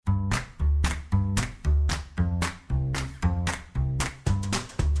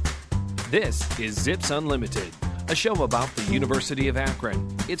This is Zips Unlimited, a show about the University of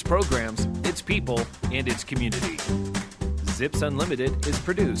Akron, its programs, its people, and its community. Zips Unlimited is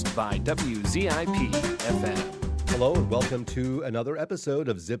produced by WZIP-FM. Hello and welcome to another episode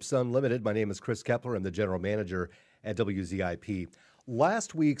of Zips Unlimited. My name is Chris Kepler. I'm the general manager at WZIP.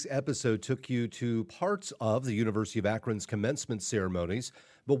 Last week's episode took you to parts of the University of Akron's commencement ceremonies,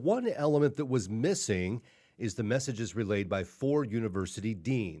 but one element that was missing is the messages relayed by 4 university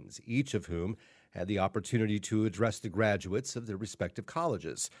deans, each of whom had the opportunity to address the graduates of their respective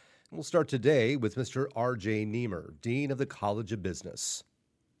colleges. And we'll start today with Mr. R.J. Nemer, Dean of the College of Business.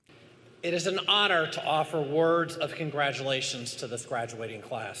 It is an honor to offer words of congratulations to this graduating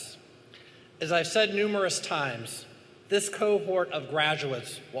class. As I've said numerous times, this cohort of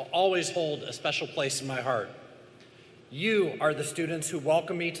graduates will always hold a special place in my heart. You are the students who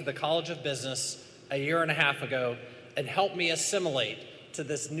welcomed me to the College of Business a year and a half ago and helped me assimilate to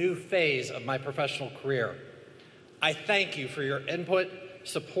this new phase of my professional career. I thank you for your input,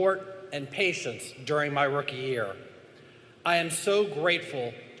 support, and patience during my rookie year. I am so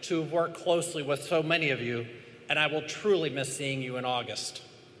grateful to have worked closely with so many of you, and I will truly miss seeing you in August.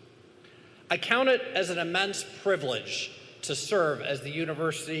 I count it as an immense privilege to serve as the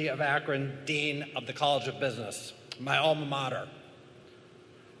University of Akron Dean of the College of Business, my alma mater.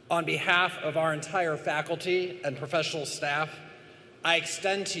 On behalf of our entire faculty and professional staff, I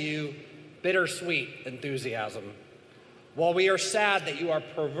extend to you bittersweet enthusiasm. While we are sad that you are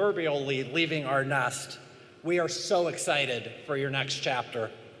proverbially leaving our nest, we are so excited for your next chapter.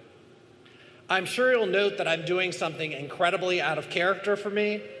 I'm sure you'll note that I'm doing something incredibly out of character for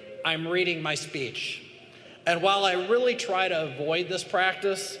me. I'm reading my speech. And while I really try to avoid this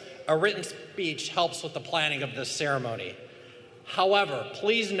practice, a written speech helps with the planning of this ceremony. However,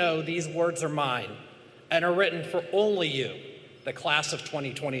 please know these words are mine and are written for only you, the class of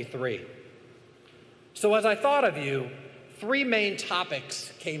 2023. So as I thought of you, 3 main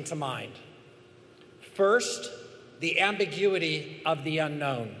topics came to mind. First, the ambiguity of the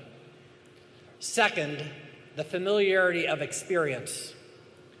unknown. Second, the familiarity of experience.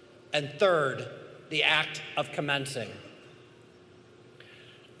 And third, the act of commencing.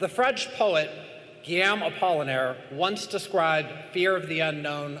 The French poet Guillaume Apollinaire once described fear of the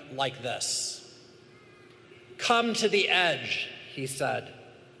unknown like this. "Come to the edge," he said.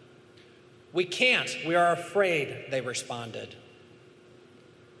 "We can't, we are afraid," they responded.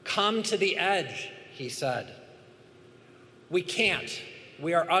 "Come to the edge," he said. "We can't,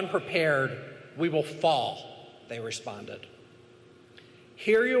 we are unprepared, we will fall," they responded.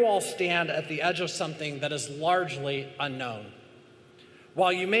 Here you all stand at the edge of something that is largely unknown.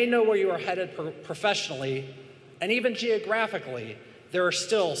 While you may know where you are headed professionally and even geographically, there are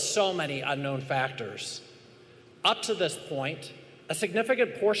still so many unknown factors. Up to this point, a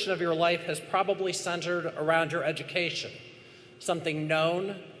significant portion of your life has probably centered around your education, something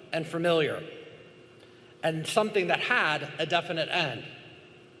known and familiar, and something that had a definite end.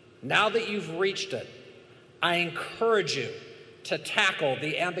 Now that you've reached it, I encourage you to tackle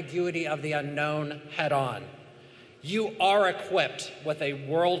the ambiguity of the unknown head on. You are equipped with a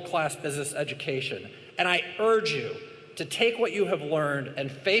world-class business education, and I urge you to take what you have learned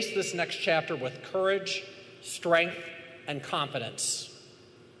and face this next chapter with courage, strength, and confidence.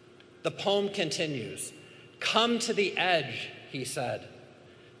 The poem continues. "Come to the edge," he said.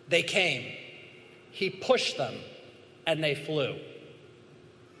 They came. He pushed them, and they flew.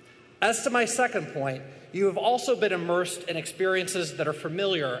 As to my second point, you have also been immersed in experiences that are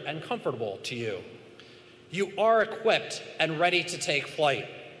familiar and comfortable to you. You are equipped and ready to take flight.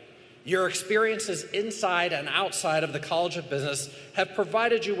 Your experiences inside and outside of the College of Business have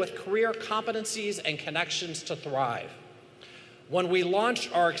provided you with career competencies and connections to thrive. When we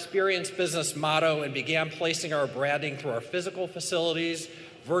launched our Experience Business motto and began placing our branding through our physical facilities,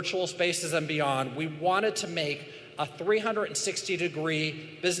 virtual spaces, and beyond, we wanted to make a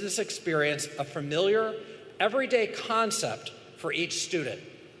 360-degree business experience a familiar, everyday concept for each student.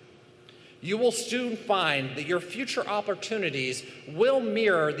 You will soon find that your future opportunities will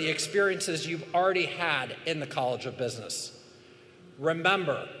mirror the experiences you've already had in the College of Business.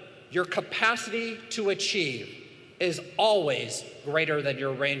 Remember, your capacity to achieve is always greater than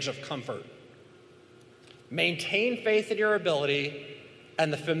your range of comfort. Maintain faith in your ability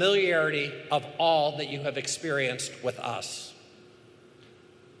and the familiarity of all that you have experienced with us.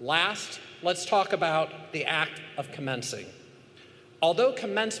 Last, let's talk about the act of commencing. Although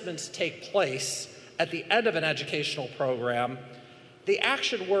commencements take place at the end of an educational program, the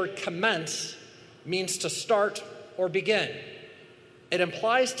action word commence means to start or begin. It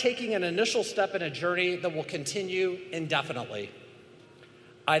implies taking an initial step in a journey that will continue indefinitely.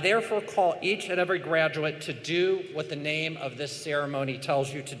 I therefore call each and every graduate to do what the name of this ceremony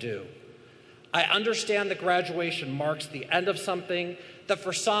tells you to do. I understand that graduation marks the end of something that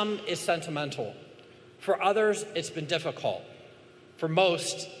for some is sentimental. For others, it's been difficult. For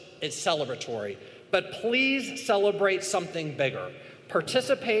most, it's celebratory. But please celebrate something bigger.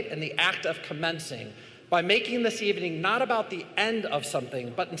 Participate in the act of commencing by making this evening not about the end of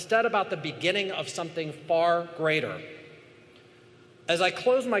something, but instead about the beginning of something far greater. As I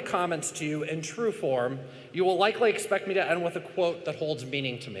close my comments to you in true form, you will likely expect me to end with a quote that holds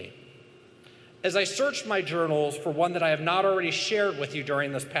meaning to me. As I searched my journals for one that I have not already shared with you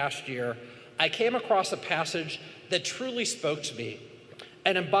during this past year, I came across a passage that truly spoke to me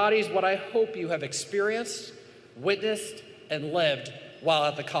and embodies what I hope you have experienced, witnessed, and lived while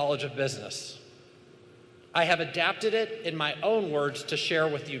at the College of Business. I have adapted it in my own words to share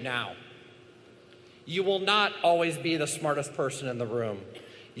with you now. You will not always be the smartest person in the room.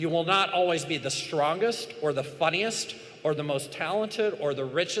 You will not always be the strongest or the funniest or the most talented or the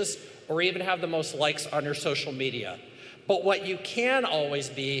richest or even have the most likes on your social media. But what you can always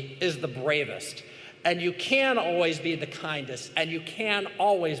be is the bravest. And you can always be the kindest. And you can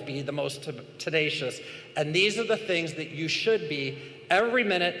always be the most tenacious. And these are the things that you should be every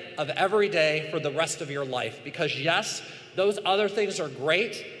minute of every day for the rest of your life. Because yes, those other things are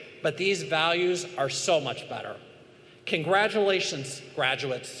great, but these values are so much better. Congratulations,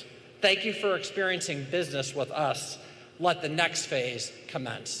 graduates. Thank you for experiencing business with us. Let the next phase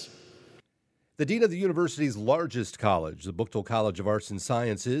commence. The dean of the university's largest college, the Buchtel College of Arts and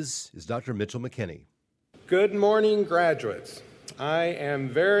Sciences, is Dr. Mitchell McKinney. Good morning, graduates. I am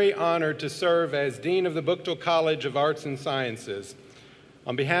very honored to serve as dean of the Buchtel College of Arts and Sciences.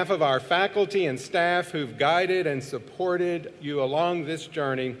 On behalf of our faculty and staff who've guided and supported you along this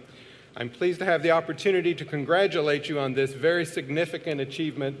journey, I'm pleased to have the opportunity to congratulate you on this very significant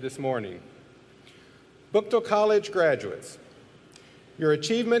achievement this morning. Buchtel College graduates, your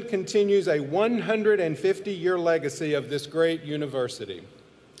achievement continues a 150-year legacy of this great university.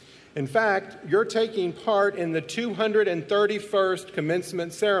 In fact, you're taking part in the 231st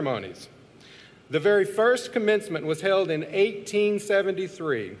commencement ceremonies. The very first commencement was held in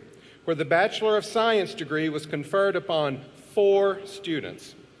 1873, where the Bachelor of Science degree was conferred upon 4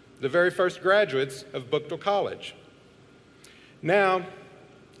 students, the very first graduates of Buchtel College. Now,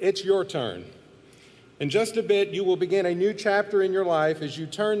 it's your turn. In just a bit, you will begin a new chapter in your life as you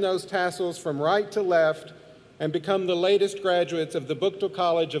turn those tassels from right to left and become the latest graduates of the Buchtel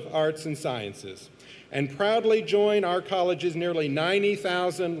College of Arts and Sciences, and proudly join our college's nearly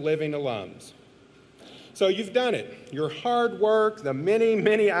 90,000 living alums. So you've done it. Your hard work, the many,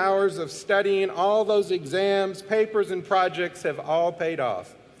 many hours of studying, all those exams, papers, and projects have all paid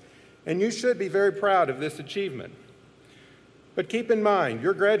off. And you should be very proud of this achievement. But keep in mind,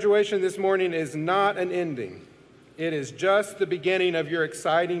 your graduation this morning is not an ending. It is just the beginning of your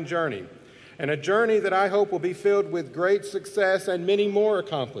exciting journey, and a journey that I hope will be filled with great success and many more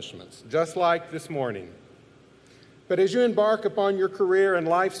accomplishments, just like this morning. But as you embark upon your career and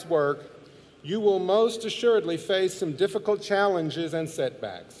life's work, you will most assuredly face some difficult challenges and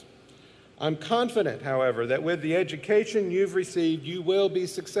setbacks. I'm confident, however, that with the education you've received, you will be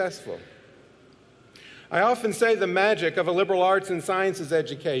successful. I often say the magic of a liberal arts and sciences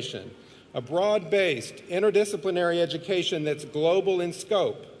education, a broad-based, interdisciplinary education that's global in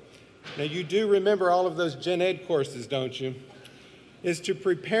scope. Now, you do remember all of those gen ed courses, don't you? Is to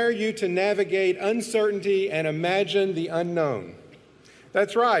prepare you to navigate uncertainty and imagine the unknown.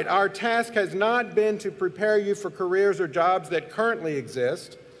 That's right, our task has not been to prepare you for careers or jobs that currently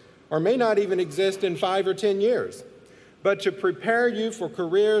exist, or may not even exist in 5 or 10 years, but to prepare you for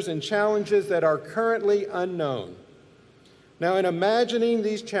careers and challenges that are currently unknown. Now, in imagining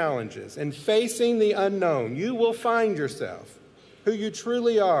these challenges and facing the unknown, you will find yourself, who you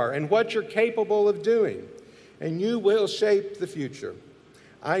truly are and what you're capable of doing, and you will shape the future.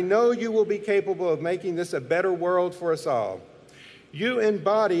 I know you will be capable of making this a better world for us all. You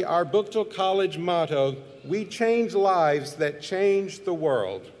embody our Buchtel College motto, "We change lives that change the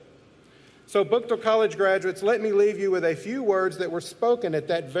world." So, Buchtel College graduates, let me leave you with a few words that were spoken at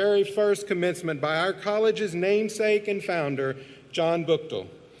that very first commencement by our college's namesake and founder, John Buchtel,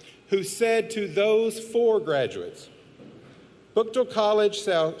 who said to those 4 graduates, "Buchtel College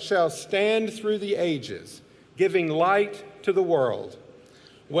shall stand through the ages, giving light to the world."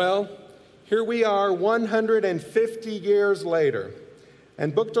 Well, here we are 150 years later,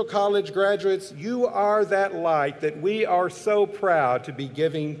 and Buchtel College graduates, you are that light that we are so proud to be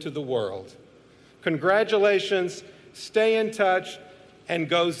giving to the world. Congratulations, stay in touch, and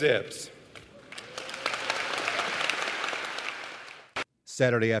go Zips.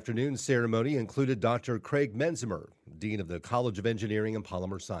 Saturday afternoon ceremony included Dr. Craig Menzemer, Dean of the College of Engineering and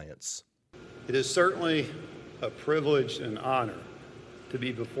Polymer Science. It is certainly a privilege and honor to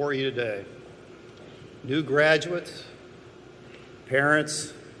be before you today. New graduates,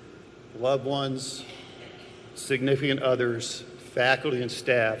 parents, loved ones, significant others, faculty and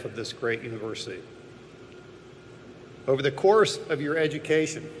staff of this great university. Over the course of your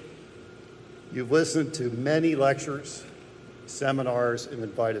education, you've listened to many lectures, seminars, and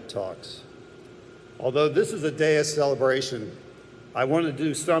invited talks. Although this is a day of celebration, I want to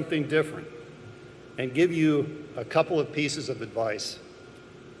do something different and give you a couple of pieces of advice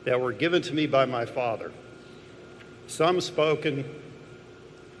that were given to me by my father. Some spoken,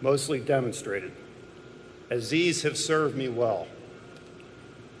 mostly demonstrated, as these have served me well,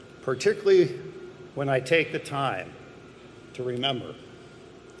 particularly when I take the time to remember.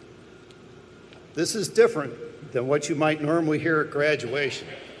 This is different than what you might normally hear at graduation,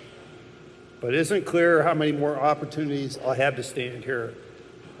 but it isn't clear how many more opportunities I'll have to stand here,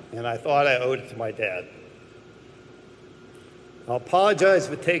 and I thought I owed it to my dad. I'll apologize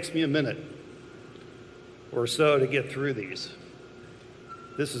if it takes me a minute or so to get through these.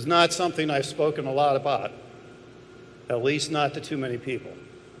 This is not something I've spoken a lot about, at least not to too many people.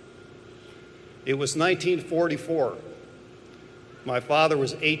 It was 1944. My father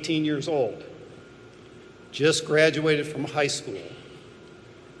was 18 years old, just graduated from high school,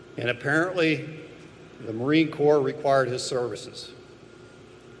 and apparently the Marine Corps required his services.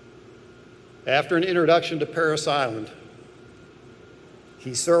 After an introduction to Parris Island,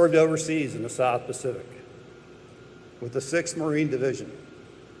 he served overseas in the South Pacific with the 6th Marine Division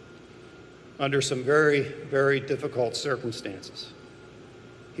under some very, very difficult circumstances.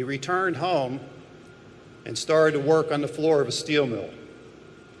 He returned home and started to work on the floor of a steel mill,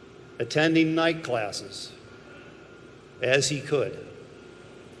 attending night classes as he could.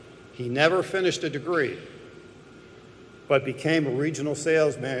 He never finished a degree, but became a regional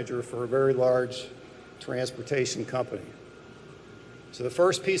sales manager for a very large transportation company. So the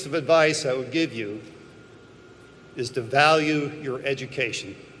first piece of advice I would give you is to value your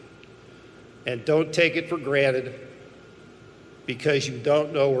education and don't take it for granted because you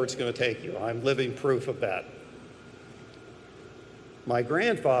don't know where it's going to take you. I'm living proof of that. My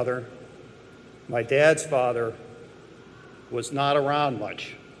grandfather, my dad's father, was not around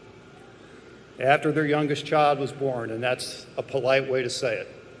much after their youngest child was born, and that's a polite way to say it.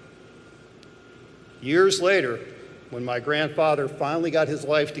 Years later, when my grandfather finally got his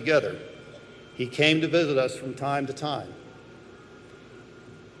life together, he came to visit us from time to time.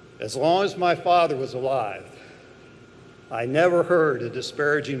 As long as my father was alive, I never heard a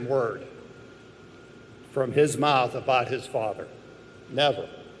disparaging word from his mouth about his father. Never.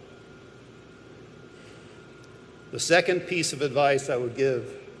 The second piece of advice I would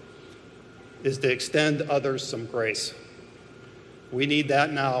give is to extend others some grace. We need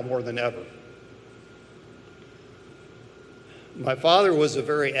that now more than ever. My father was a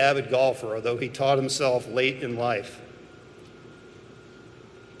very avid golfer, although he taught himself late in life.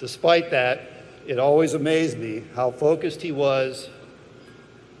 Despite that, it always amazed me how focused he was,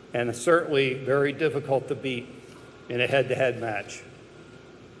 and certainly very difficult to beat in a head-to-head match.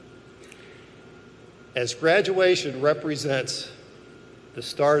 As graduation represents the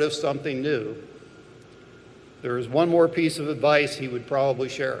start of something new, there is one more piece of advice he would probably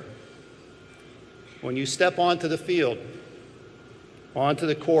share. When you step onto the field, onto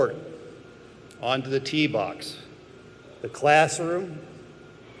the court, onto the tee box, the classroom,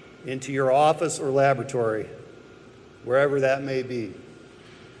 into your office or laboratory, wherever that may be,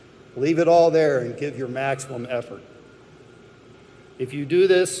 leave it all there and give your maximum effort. If you do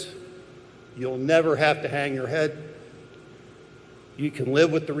this, you'll never have to hang your head. You can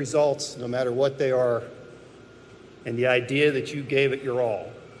live with the results no matter what they are, and the idea that you gave it your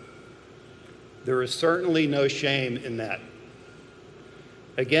all. There is certainly no shame in that.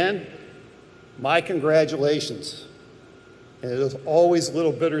 Again, my congratulations. And it is always a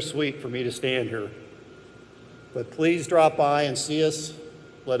little bittersweet for me to stand here. But please drop by and see us.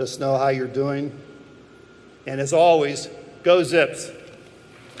 Let us know how you're doing. And as always, go Zips.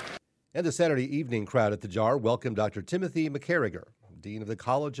 And the Saturday evening crowd at the Jar welcomed Dr. Timothy McCarragher, Dean of the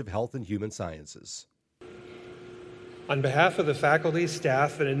College of Health and Human Sciences. On behalf of the faculty,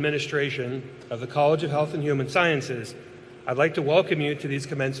 staff, and administration of the College of Health and Human Sciences, I'd like to welcome you to these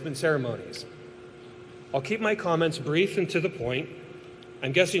commencement ceremonies. I'll keep my comments brief and to the point.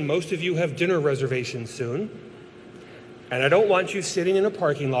 I'm guessing most of you have dinner reservations soon, and I don't want you sitting in a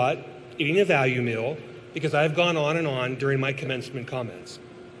parking lot eating a value meal because I've gone on and on during my commencement comments.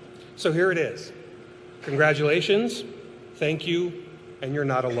 So here it is. Congratulations, thank you, and you're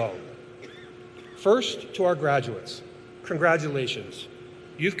not alone. First, to our graduates, congratulations.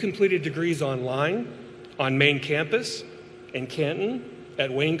 You've completed degrees online, on main campus, in Canton,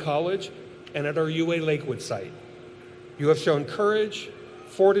 at Wayne College, and at our UA Lakewood site. You have shown courage,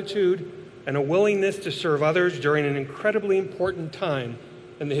 fortitude, and a willingness to serve others during an incredibly important time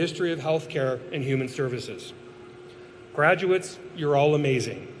in the history of healthcare and human services. Graduates, you're all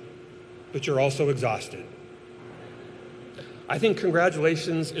amazing, but you're also exhausted. I think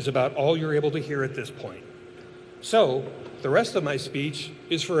congratulations is about all you're able to hear at this point. So, the rest of my speech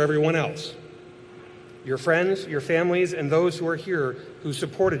is for everyone else. Your friends, your families, and those who are here who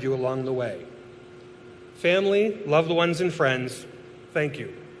supported you along the way. Family, loved ones, and friends, thank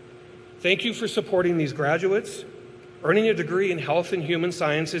you. Thank you for supporting these graduates. Earning a degree in health and human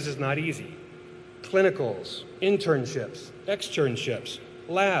sciences is not easy. Clinicals, internships, externships,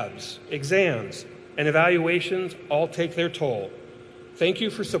 labs, exams, and evaluations all take their toll. Thank you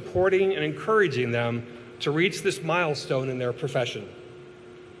for supporting and encouraging them to reach this milestone in their profession.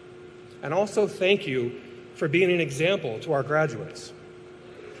 And also thank you for being an example to our graduates.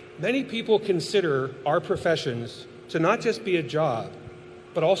 Many people consider our professions to not just be a job,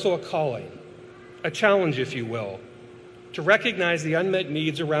 but also a calling, a challenge, if you will, to recognize the unmet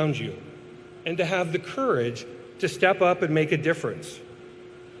needs around you and to have the courage to step up and make a difference.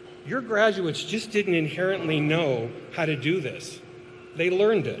 Your graduates just didn't inherently know how to do this. They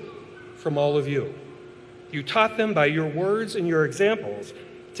learned it from all of you. You taught them by your words and your examples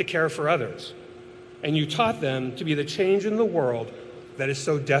to care for others. And you taught them to be the change in the world that is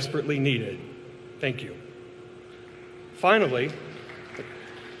so desperately needed. Thank you. Finally,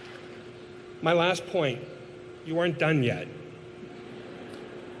 my last point, you aren't done yet.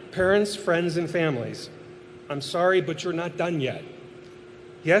 Parents, friends, and families, I'm sorry, but you're not done yet.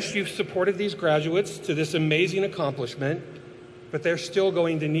 Yes, you've supported these graduates to this amazing accomplishment, but they're still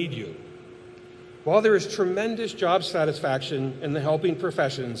going to need you. While there is tremendous job satisfaction in the helping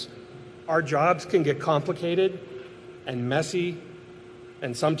professions, our jobs can get complicated and messy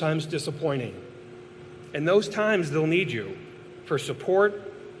and sometimes disappointing. In those times, they'll need you for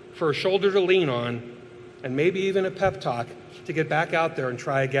support, for a shoulder to lean on, and maybe even a pep talk to get back out there and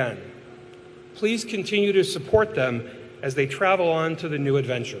try again. Please continue to support them as they travel on to the new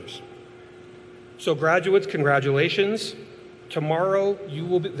adventures. So graduates, congratulations. Tomorrow,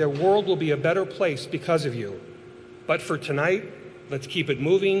 their world will be a better place because of you. But for tonight, let's keep it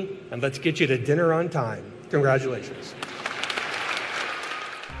moving and let's get you to dinner on time. Congratulations.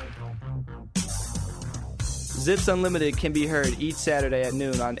 Zips Unlimited can be heard each Saturday at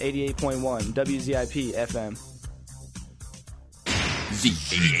noon on 88.1 WZIP FM.